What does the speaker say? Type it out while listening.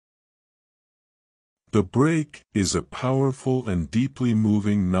The Break is a powerful and deeply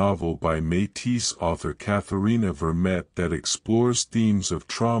moving novel by Métis author Katherena Vermette that explores themes of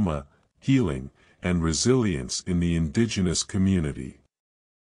trauma, healing, and resilience in the Indigenous community.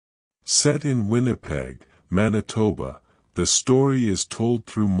 Set in Winnipeg, Manitoba, the story is told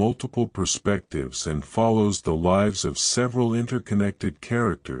through multiple perspectives and follows the lives of several interconnected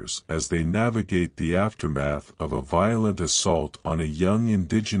characters as they navigate the aftermath of a violent assault on a young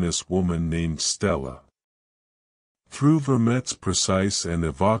Indigenous woman named Stella. Through Vermette's precise and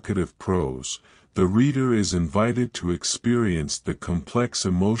evocative prose, the reader is invited to experience the complex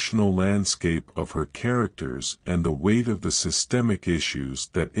emotional landscape of her characters and the weight of the systemic issues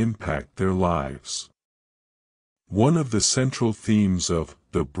that impact their lives. One of the central themes of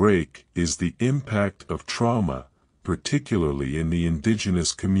The Break is the impact of trauma, particularly in the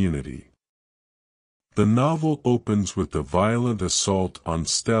Indigenous community. The novel opens with the violent assault on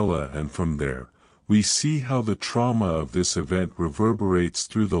Stella, and from there, we see how the trauma of this event reverberates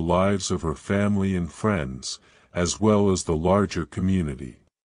through the lives of her family and friends, as well as the larger community.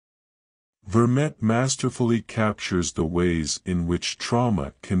 Vermette masterfully captures the ways in which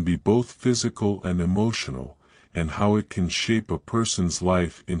trauma can be both physical and emotional, and how it can shape a person's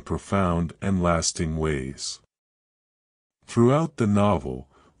life in profound and lasting ways. Throughout the novel,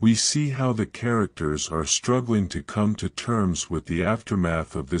 we see how the characters are struggling to come to terms with the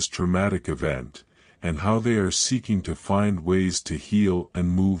aftermath of this traumatic event, and how they are seeking to find ways to heal and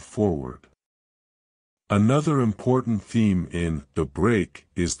move forward. Another important theme in The Break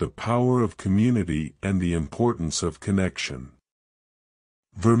is the power of community and the importance of connection.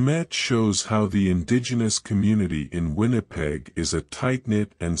 Vermette shows how the Indigenous community in Winnipeg is a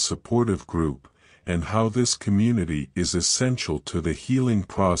tight-knit and supportive group, and how this community is essential to the healing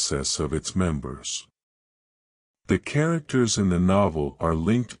process of its members. The characters in the novel are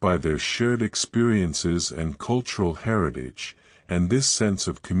linked by their shared experiences and cultural heritage, and this sense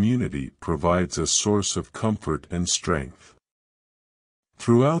of community provides a source of comfort and strength.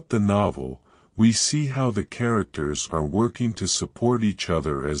 Throughout the novel, we see how the characters are working to support each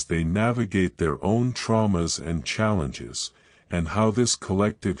other as they navigate their own traumas and challenges, and how this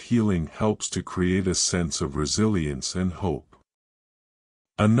collective healing helps to create a sense of resilience and hope.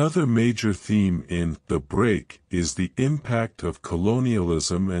 Another major theme in The Break is the impact of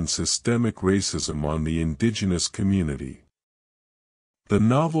colonialism and systemic racism on the Indigenous community. The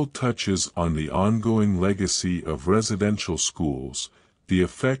novel touches on the ongoing legacy of residential schools, the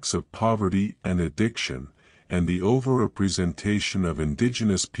effects of poverty and addiction, and the overrepresentation of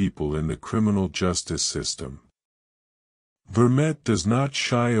Indigenous people in the criminal justice system. Vermette does not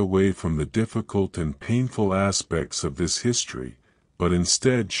shy away from the difficult and painful aspects of this history, but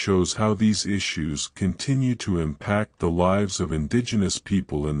instead shows how these issues continue to impact the lives of Indigenous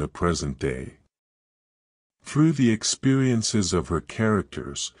people in the present day. Through the experiences of her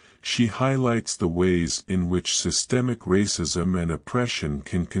characters, she highlights the ways in which systemic racism and oppression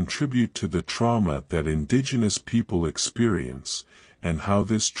can contribute to the trauma that Indigenous people experience, and how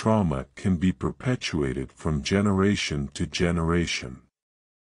this trauma can be perpetuated from generation to generation.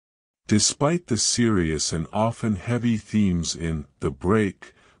 Despite the serious and often heavy themes in The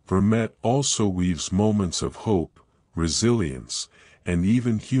Break, Vermette also weaves moments of hope, resilience, and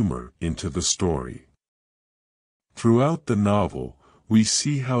even humor into the story. Throughout the novel, we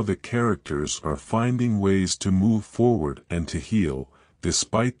see how the characters are finding ways to move forward and to heal,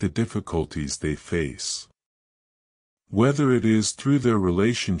 despite the difficulties they face. Whether it is through their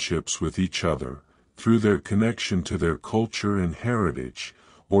relationships with each other, through their connection to their culture and heritage,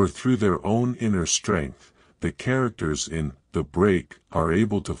 or through their own inner strength, the characters in The Break are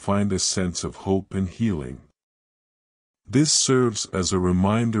able to find a sense of hope and healing. This serves as a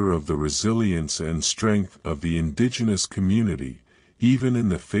reminder of the resilience and strength of the Indigenous community, even in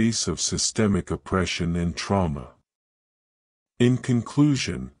the face of systemic oppression and trauma. In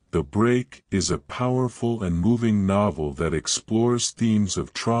conclusion, The Break is a powerful and moving novel that explores themes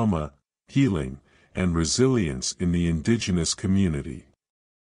of trauma, healing, and resilience in the Indigenous community.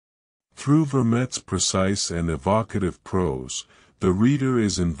 Through Vermette's precise and evocative prose, the reader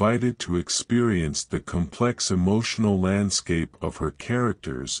is invited to experience the complex emotional landscape of her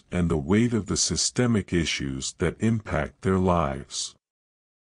characters and the weight of the systemic issues that impact their lives.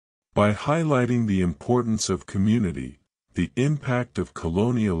 By highlighting the importance of community, the impact of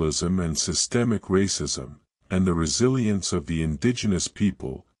colonialism and systemic racism, and the resilience of the Indigenous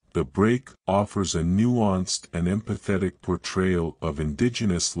people, The Break offers a nuanced and empathetic portrayal of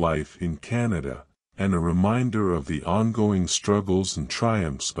Indigenous life in Canada, and a reminder of the ongoing struggles and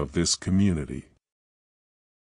triumphs of this community.